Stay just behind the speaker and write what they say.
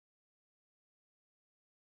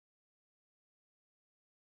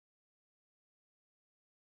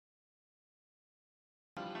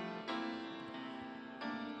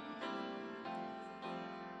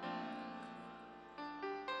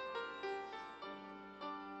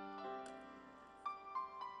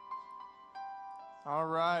All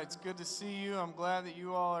right, it's good to see you. I'm glad that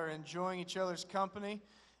you all are enjoying each other's company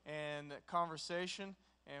and conversation,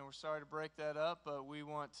 and we're sorry to break that up, but we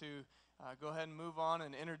want to go ahead and move on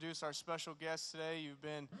and introduce our special guest today. You've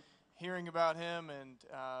been hearing about him and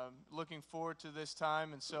looking forward to this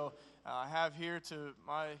time, and so I have here to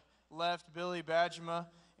my left Billy Bajema,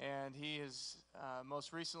 and he has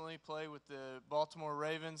most recently played with the Baltimore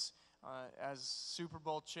Ravens as Super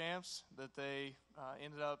Bowl champs that they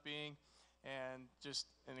ended up being. And just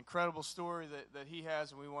an incredible story that he has,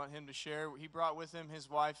 and we want him to share. He brought with him his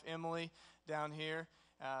wife, Emily, down here.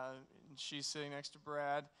 And she's sitting next to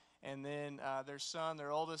Brad. And then their son, their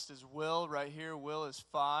oldest, is Will right here. Will is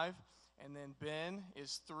 5. And then Ben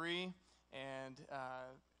is 3. And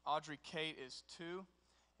Audrey Kate is 2.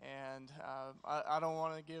 And I don't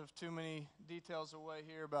want to give too many details away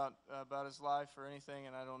here about his life or anything,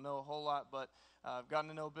 and I don't know a whole lot, but I've gotten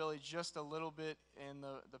to know Billy just a little bit in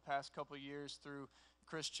the past couple of years through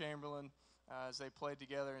Chris Chamberlain as they played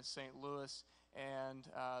together in St. Louis. And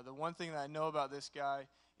the one thing that I know about this guy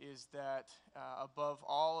is that above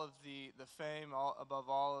all of the fame, above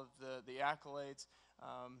all of the accolades,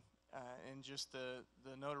 and just the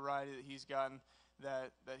notoriety that he's gotten,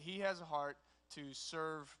 that he has a heart to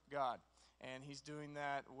serve God. And he's doing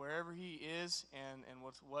that wherever he is and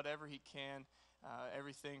with whatever he can,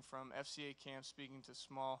 everything from FCA camps, speaking to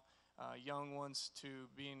small young ones, to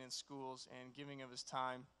being in schools and giving of his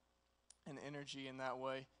time and energy in that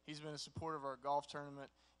way. He's been a supporter of our golf tournament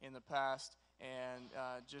in the past, and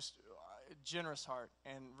just a generous heart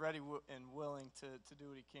and ready and willing to do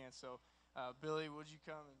what he can. So Billy, would you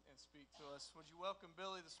come and speak to us? Would you welcome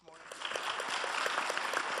Billy this morning?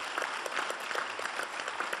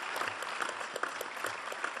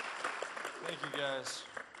 Thank you, guys.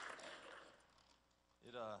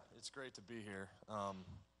 It's great to be here.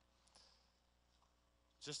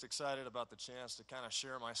 Just excited about the chance to kind of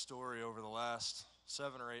share my story over the last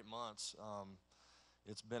 7 or 8 months.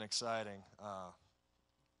 It's been exciting.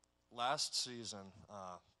 Last season,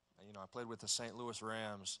 I played with the St. Louis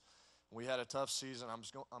Rams. We had a tough season.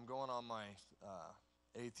 I'm going on my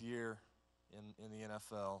 8th year in the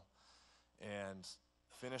NFL, and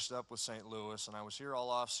finished up with St. Louis, and I was here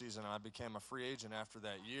all off season, and I became a free agent after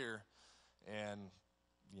that year. And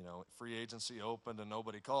free agency opened and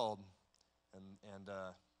nobody called, and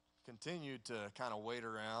continued to kind of wait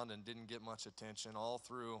around and didn't get much attention all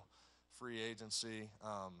through free agency.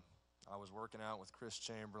 I was working out with Chris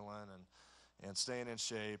Chamberlain and staying in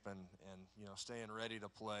shape and staying ready to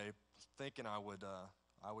play, thinking I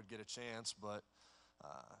would get a chance, but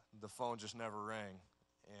the phone just never rang.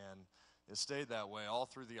 And it stayed that way all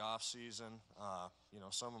through the off season.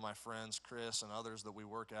 Some of my friends, Chris and others that we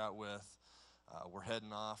work out with, were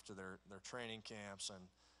heading off to their training camps,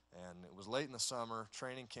 and it was late in the summer.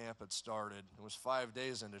 Training camp had started. It was 5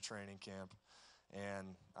 days into training camp,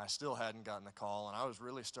 and I still hadn't gotten a call, and I was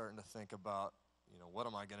really starting to think about, what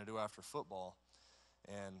am I going to do after football?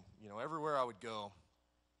 And, everywhere I would go,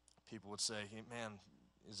 people would say, hey, man,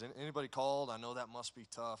 is anybody called? I know that must be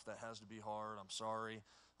tough. That has to be hard. I'm sorry.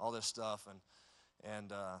 All this stuff,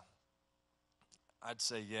 and I'd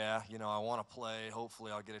say, yeah, I want to play.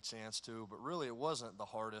 Hopefully I'll get a chance to, but really it wasn't the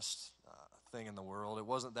hardest thing in the world. It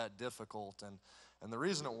wasn't that difficult, and the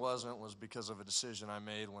reason it wasn't was because of a decision I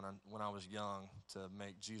made when I was young to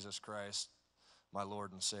make Jesus Christ my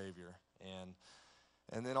Lord and Savior,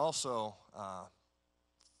 and then also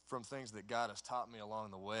from things that God has taught me along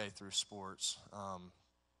the way through sports,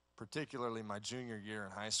 particularly my junior year in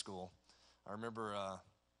high school. I remember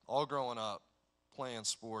all growing up, playing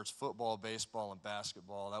sports, football, baseball, and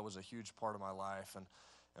basketball. That was a huge part of my life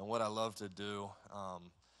and what I loved to do.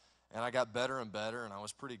 And I got better and better, and I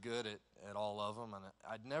was pretty good at all of them. And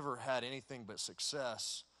I'd never had anything but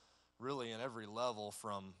success, really, in every level,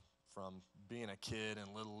 from being a kid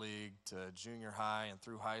in Little League to junior high and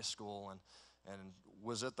through high school, and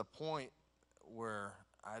was at the point where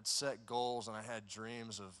I'd set goals and I had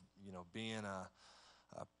dreams of, being a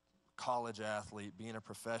college athlete, being a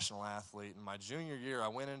professional athlete. In my junior year, I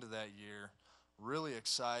went into that year really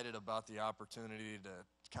excited about the opportunity to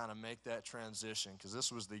kind of make that transition, because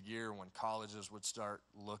this was the year when colleges would start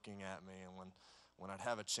looking at me, and when I'd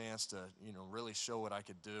have a chance to really show what I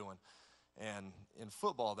could do. And in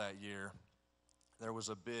football that year, there was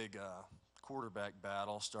a big quarterback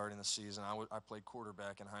battle starting the season. I played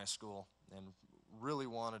quarterback in high school and really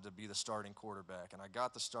wanted to be the starting quarterback, and I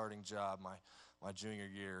got the starting job my junior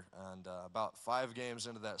year. And about 5 games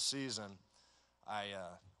into that season, I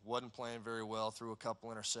wasn't playing very well, threw a couple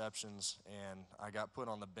interceptions, and I got put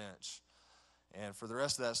on the bench. And for the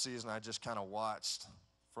rest of that season, I just kind of watched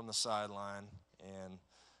from the sideline, and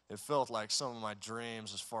it felt like some of my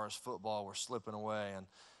dreams as far as football were slipping away, and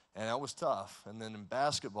that was tough. And then in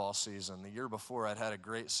basketball season, the year before I'd had a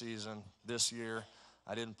great season. This year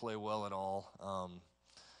I didn't play well at all.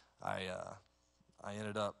 I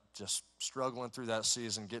ended up just struggling through that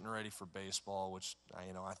season, getting ready for baseball, which I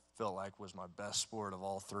felt like was my best sport of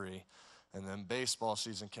all three. And then baseball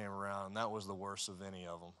season came around, and that was the worst of any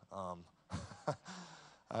of them.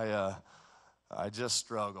 I just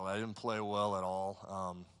struggled. I didn't play well at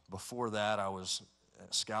all. Before that,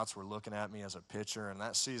 scouts were looking at me as a pitcher, and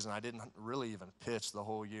that season I didn't really even pitch the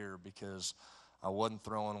whole year because I wasn't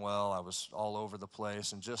throwing well. I was all over the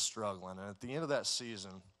place and just struggling. And at the end of that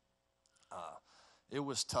season, it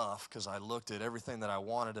was tough because I looked at everything that I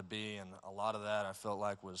wanted to be, and a lot of that I felt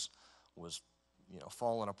like was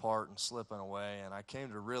falling apart and slipping away. And I came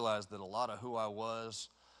to realize that a lot of who I was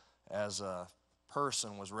as a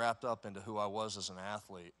person was wrapped up into who I was as an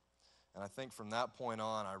athlete. And I think from that point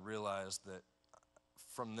on, I realized that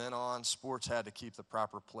from then on, sports had to keep the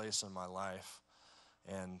proper place in my life.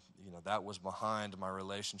 And that was behind my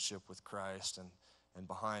relationship with Christ and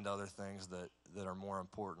behind other things that are more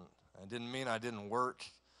important. It didn't mean I didn't work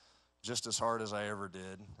just as hard as I ever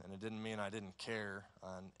did, and it didn't mean I didn't care,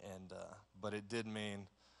 but it did mean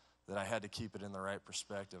that I had to keep it in the right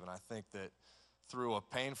perspective. And I think that through a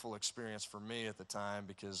painful experience for me at the time,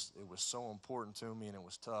 because it was so important to me and it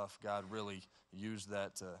was tough, God really used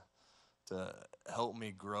that to help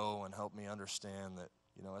me grow and help me understand that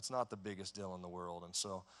it's not the biggest deal in the world. And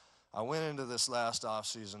so I went into this last off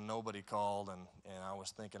season, nobody called, and I was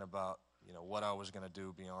thinking about what I was going to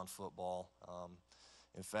do beyond football.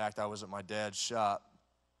 In fact, I was at my dad's shop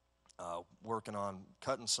working on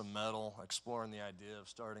cutting some metal, exploring the idea of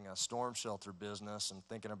starting a storm shelter business and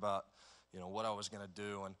thinking about what I was going to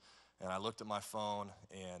do. And I looked at my phone,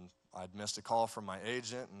 and I'd missed a call from my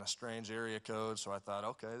agent and a strange area code, so I thought,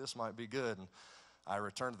 okay, this might be good. And I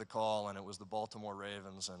returned the call, and it was the Baltimore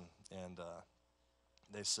Ravens, and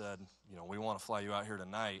they said, we want to fly you out here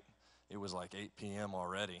tonight. It was like 8 p.m.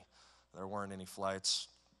 already. There weren't any flights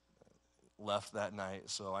left that night,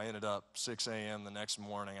 so I ended up 6 a.m. the next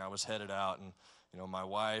morning. I was headed out, and my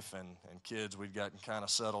wife and kids, we'd gotten kind of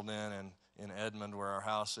settled in Edmond where our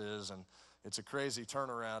house is, and it's a crazy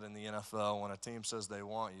turnaround in the NFL. When a team says they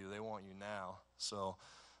want you now. So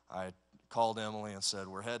I called Emily and said,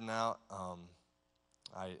 we're heading out.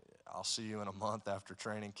 I'll see you in a month after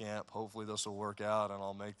training camp. Hopefully this will work out, and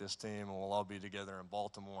I'll make this team, and we'll all be together in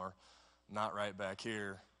Baltimore, not right back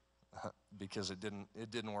here. Because it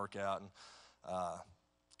didn't work out, and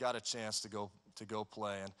got a chance to go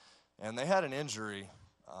play, and they had an injury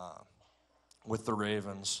with the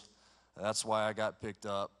Ravens. That's why I got picked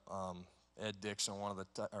up. Ed Dixon,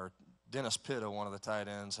 Dennis Pitta, one of the tight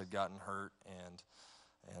ends, had gotten hurt,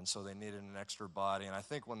 and so they needed an extra body. And I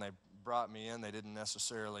think when they brought me in, they didn't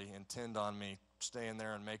necessarily intend on me staying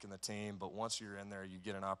there and making the team. But once you're in there, you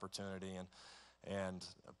get an opportunity, and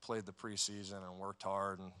played the preseason and worked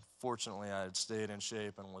hard, and fortunately I had stayed in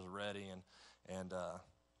shape and was ready, and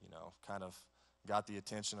kind of got the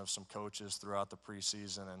attention of some coaches throughout the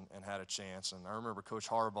preseason and had a chance. And I remember Coach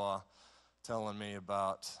Harbaugh telling me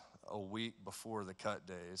about a week before the cut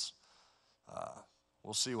days,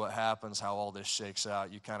 we'll see what happens, how all this shakes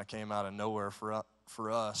out. You kind of came out of nowhere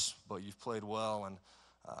for us, but you've played well, and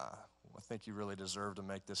I think you really deserve to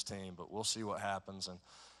make this team, but we'll see what happens.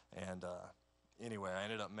 And anyway, I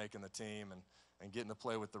ended up making the team and getting to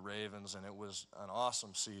play with the Ravens, and it was an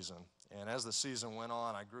awesome season. And as the season went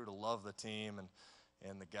on, I grew to love the team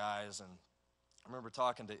and the guys. And I remember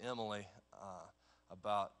talking to Emily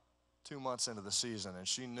about 2 months into the season, and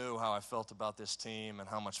she knew how I felt about this team and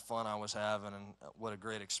how much fun I was having and what a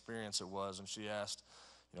great experience it was. And she asked,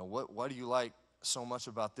 what do you like so much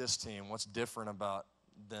about this team? What's different about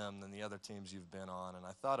them than the other teams you've been on? And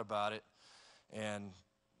I thought about it, and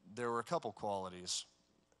there were a couple qualities.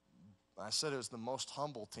 I said it was the most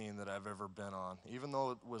humble team that I've ever been on. Even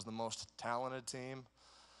though it was the most talented team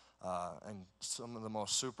and some of the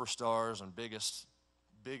most superstars and biggest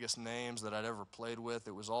names that I'd ever played with,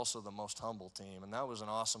 it was also the most humble team, and that was an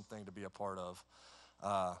awesome thing to be a part of.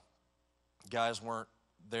 Guys weren't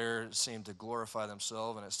there, seemed to glorify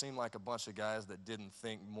themselves, and it seemed like a bunch of guys that didn't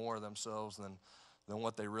think more of themselves than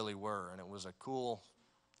what they really were, and it was a cool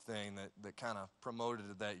thing that kind of promoted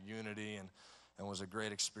that unity and was a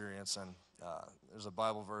great experience. And there's a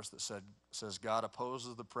Bible verse that says God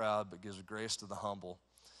opposes the proud but gives grace to the humble,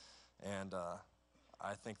 and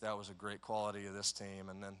I think that was a great quality of this team.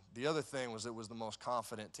 And then the other thing was it was the most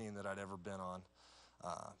confident team that I'd ever been on.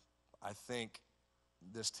 I think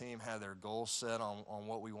this team had their goals set on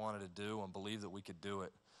what we wanted to do and believed that we could do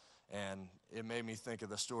it. And it made me think of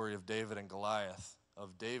the story of David and Goliath,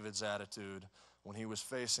 of David's attitude when he was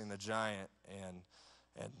facing the giant, and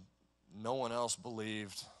no one else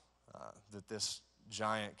believed that this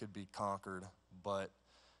giant could be conquered, but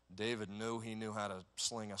David knew how to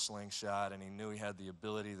sling a slingshot, and he knew he had the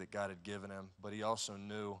ability that God had given him, but he also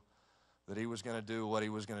knew that he was going to do what he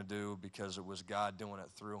was going to do because it was God doing it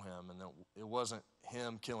through him, and that it wasn't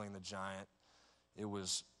him killing the giant. It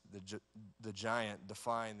was the giant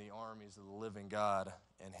defying the armies of the living God,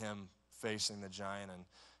 and him facing the giant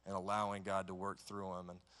and allowing God to work through him.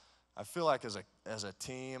 And I feel like as a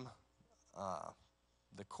team,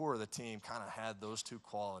 the core of the team kind of had those two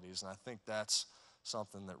qualities, and I think that's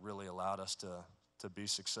something that really allowed us to be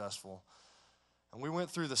successful. And we went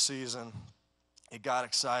through the season. It got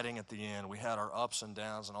exciting at the end. We had our ups and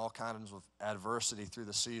downs and all kinds of adversity through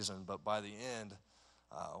the season, but by the end,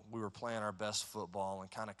 we were playing our best football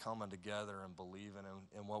and kind of coming together and believing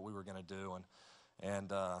in what we were going to do.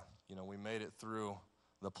 And we made it through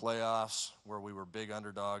the playoffs where we were big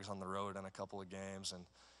underdogs on the road in a couple of games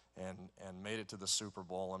and made it to the Super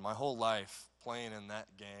Bowl. And my whole life playing in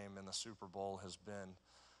that game in the Super Bowl has been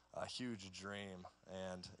a huge dream,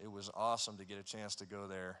 and it was awesome to get a chance to go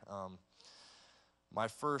there. My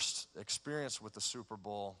first experience with the Super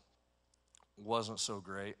Bowl wasn't so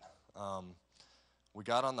great. We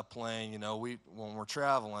got on the plane. When we're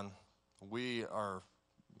traveling, we are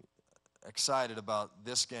excited about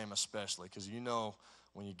this game especially, because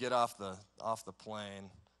when you get off the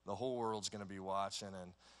plane, the whole world's going to be watching,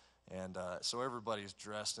 and so everybody's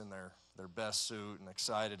dressed in their best suit and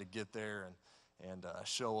excited to get there and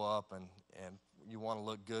show up, and you want to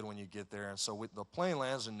look good when you get there. And so the plane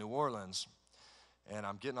lands in New Orleans, and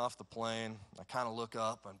I'm getting off the plane. I kind of look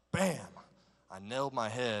up, and bam, I nailed my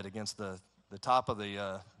head against the top of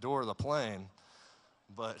the door of the plane.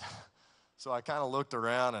 But so I kind of looked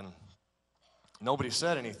around, and nobody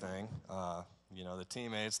said anything. The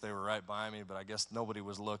teammates, they were right by me, but I guess nobody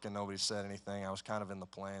was looking. Nobody said anything. I was kind of in the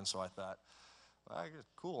plane, so I thought,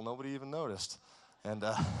 cool, nobody even noticed. And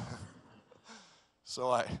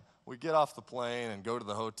so we get off the plane and go to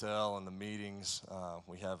the hotel and the meetings.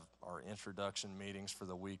 We have our introduction meetings for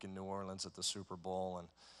the week in New Orleans at the Super Bowl.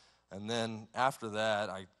 And then after that,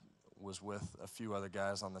 I was with a few other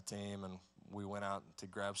guys on the team, and we went out to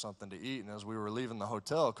grab something to eat. And as we were leaving the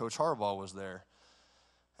hotel, Coach Harbaugh was there.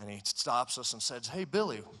 And he stops us and says, "Hey,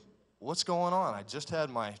 Billy, what's going on? I just had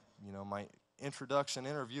my introduction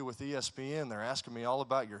interview with ESPN. They're asking me all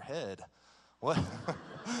about your head. What?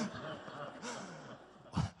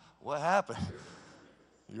 What happened?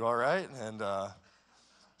 You all right?" And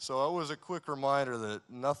so it was a quick reminder that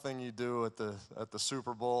nothing you do at the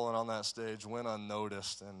Super Bowl and on that stage went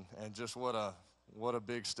unnoticed, and just what a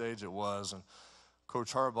big stage it was. And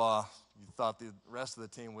Coach Harbaugh thought the rest of the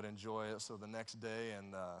team would enjoy it, so the next day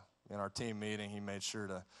in our team meeting, he made sure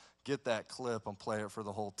to get that clip and play it for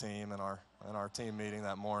the whole team in our team meeting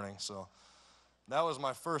that morning. So that was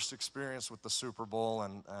my first experience with the Super Bowl,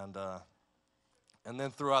 and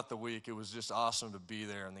then throughout the week, it was just awesome to be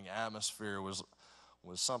there, and the atmosphere was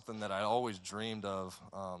something that I always dreamed of,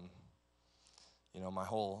 my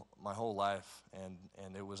whole life,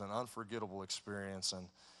 and it was an unforgettable experience.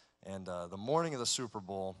 And the morning of the Super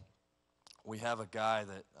Bowl, we have a guy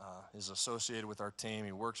that is associated with our team.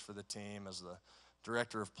 He works for the team as the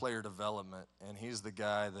director of player development, and he's the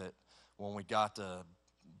guy that when we got to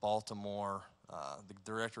Baltimore, the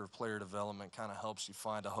director of player development kind of helps you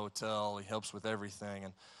find a hotel. He helps with everything,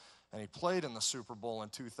 and he played in the Super Bowl in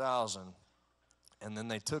 2000, and then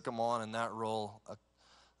they took him on in that role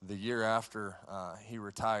the year after he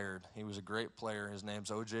retired. He was a great player. His name's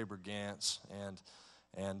O.J. Brigance, and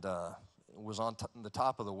was on the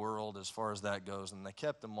top of the world as far as that goes, and they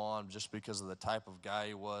kept him on just because of the type of guy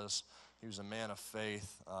he was. He was a man of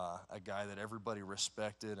faith, a guy that everybody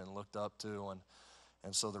respected and looked up to,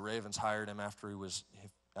 and so the Ravens hired him after he was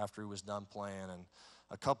done playing. And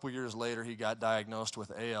a couple years later, he got diagnosed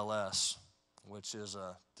with ALS, which is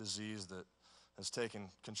a disease that has taken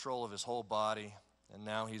control of his whole body, and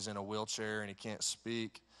now he's in a wheelchair and he can't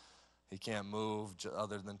speak. He can't move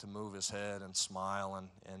other than to move his head and smile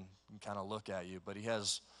and kind of look at you. But he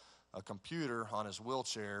has a computer on his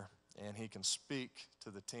wheelchair, and he can speak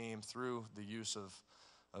to the team through the use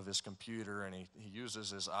of his computer, and he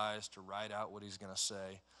uses his eyes to write out what he's going to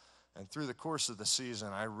say. And through the course of the season,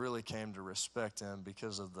 I really came to respect him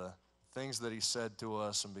because of the things that he said to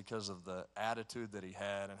us and because of the attitude that he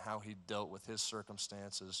had and how he dealt with his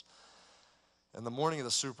circumstances. And the morning of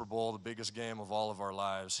the Super Bowl, the biggest game of all of our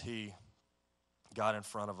lives, he got in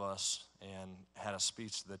front of us and had a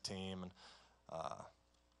speech to the team. And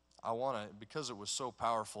I want to, because it was so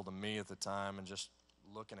powerful to me at the time, and just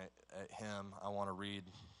looking at him, I want to read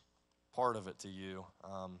part of it to you.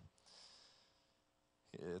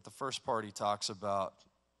 At the first part, he talks about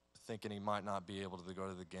thinking he might not be able to go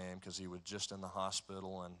to the game because he was just in the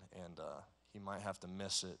hospital and he might have to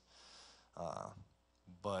miss it.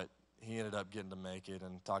 But he ended up getting to make it,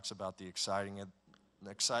 and talks about the excitement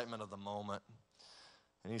of the moment.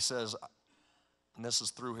 And he says, and this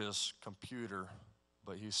is through his computer,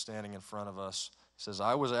 but he's standing in front of us. He says,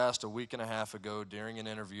 "I was asked a week and a half ago during an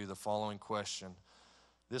interview the following question.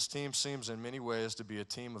 This team seems in many ways to be a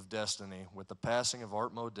team of destiny with the passing of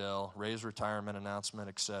Art Modell, Ray's retirement announcement,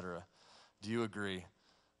 etc. Do you agree?"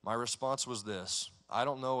 My response was this: I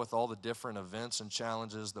don't know, with all the different events and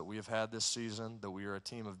challenges that we have had this season, that we are a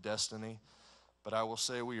team of destiny, but I will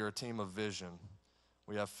say we are a team of vision.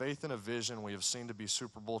 We have faith in a vision we have seen to be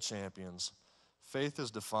Super Bowl champions. Faith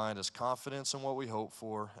is defined as confidence in what we hope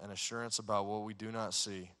for and assurance about what we do not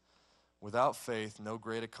see. Without faith, no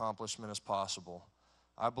great accomplishment is possible.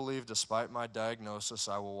 I believe despite my diagnosis,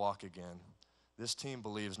 I will walk again. This team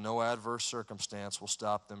believes no adverse circumstance will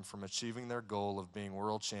stop them from achieving their goal of being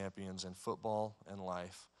world champions in football and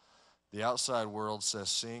life. The outside world says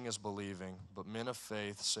seeing is believing, but men of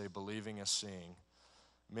faith say believing is seeing.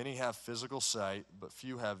 Many have physical sight, but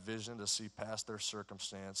few have vision to see past their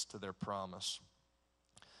circumstance to their promise.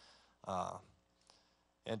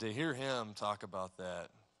 And to hear him talk about that,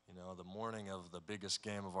 the morning of the biggest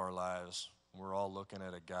game of our lives, we're all looking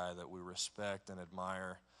at a guy that we respect and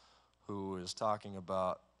admire, who is talking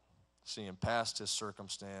about seeing past his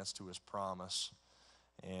circumstance to his promise.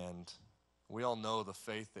 And we all know the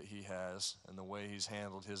faith that he has and the way he's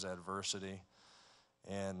handled his adversity.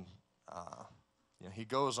 And he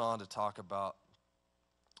goes on to talk about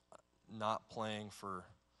not playing for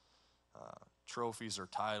trophies or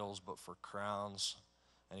titles, but for crowns.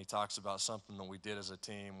 And he talks about something that we did as a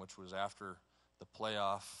team, which was after the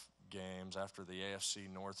playoff games, after the AFC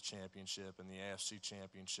North Championship and the AFC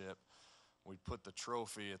Championship, we'd put the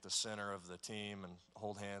trophy at the center of the team and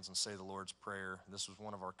hold hands and say the Lord's Prayer. This was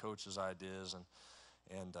one of our coach's ideas,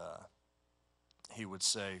 and he would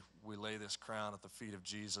say, "We lay this crown at the feet of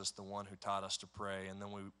Jesus, the one who taught us to pray," and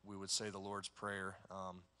then we would say the Lord's Prayer.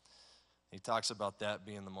 He talks about that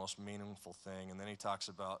being the most meaningful thing, and then he talks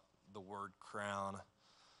about the word crown,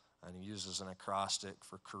 and he uses an acrostic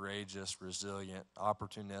for courageous, resilient,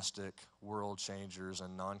 opportunistic, world changers,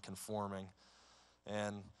 and non-conforming.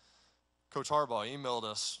 And Coach Harbaugh emailed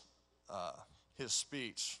us his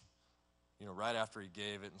speech, right after he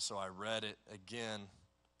gave it, and so I read it again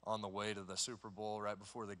on the way to the Super Bowl right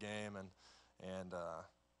before the game, and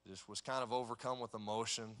just was kind of overcome with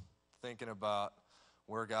emotion, thinking about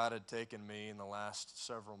where God had taken me in the last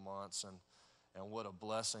several months, and what a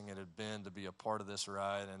blessing it had been to be a part of this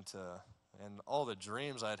ride, and all the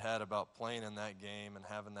dreams I'd had about playing in that game and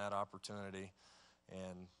having that opportunity,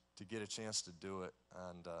 and to get a chance to do it.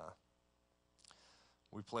 And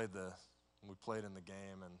we played in the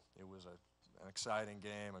game, and it was an exciting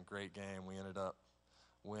game, a great game. We ended up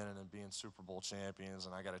winning and being Super Bowl champions,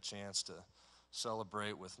 and I got a chance to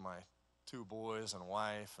celebrate with my 2 boys and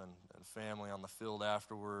wife and family on the field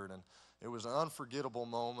afterward, and it was an unforgettable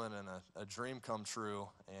moment and a dream come true,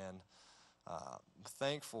 and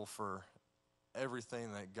thankful for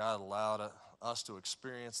everything that God allowed us to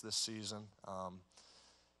experience this season.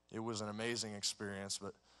 It was an amazing experience,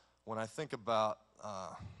 but when I think about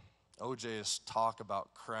OJ's talk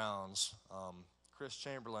about crowns, Chris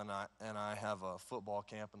Chamberlain and I have a football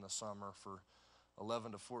camp in the summer for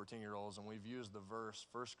 11 to 14-year-olds, and we've used the verse,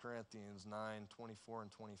 1 Corinthians 9:24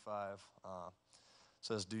 and 25.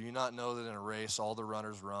 Says, "Do you not know that in a race all the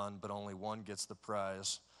runners run, but only one gets the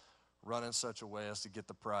prize? Run in such a way as to get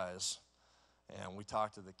the prize." And we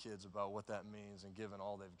talk to the kids about what that means and giving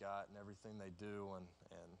all they've got and everything they do and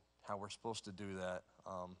how we're supposed to do that.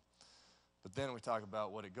 But then we talk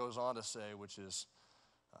about what it goes on to say, which is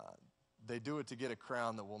they do it to get a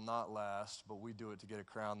crown that will not last, but we do it to get a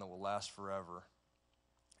crown that will last forever.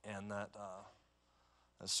 And that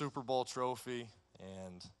a Super Bowl trophy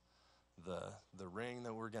and the ring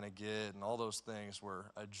that we're going to get and all those things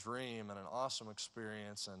were a dream and an awesome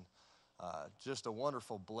experience and just a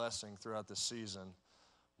wonderful blessing throughout the season.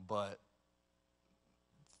 But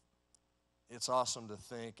it's awesome to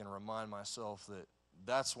think and remind myself that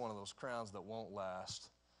that's one of those crowns that won't last.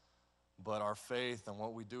 But our faith and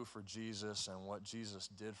what we do for Jesus and what Jesus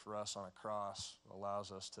did for us on a cross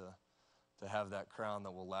allows us to have that crown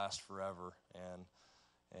that will last forever.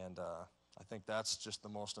 And I think that's just the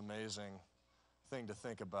most amazing thing to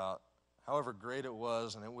think about. However great it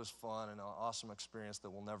was, and it was fun and an awesome experience that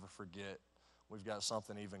we'll never forget, we've got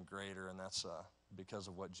something even greater, and that's because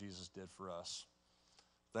of what Jesus did for us.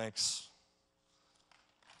 Thanks.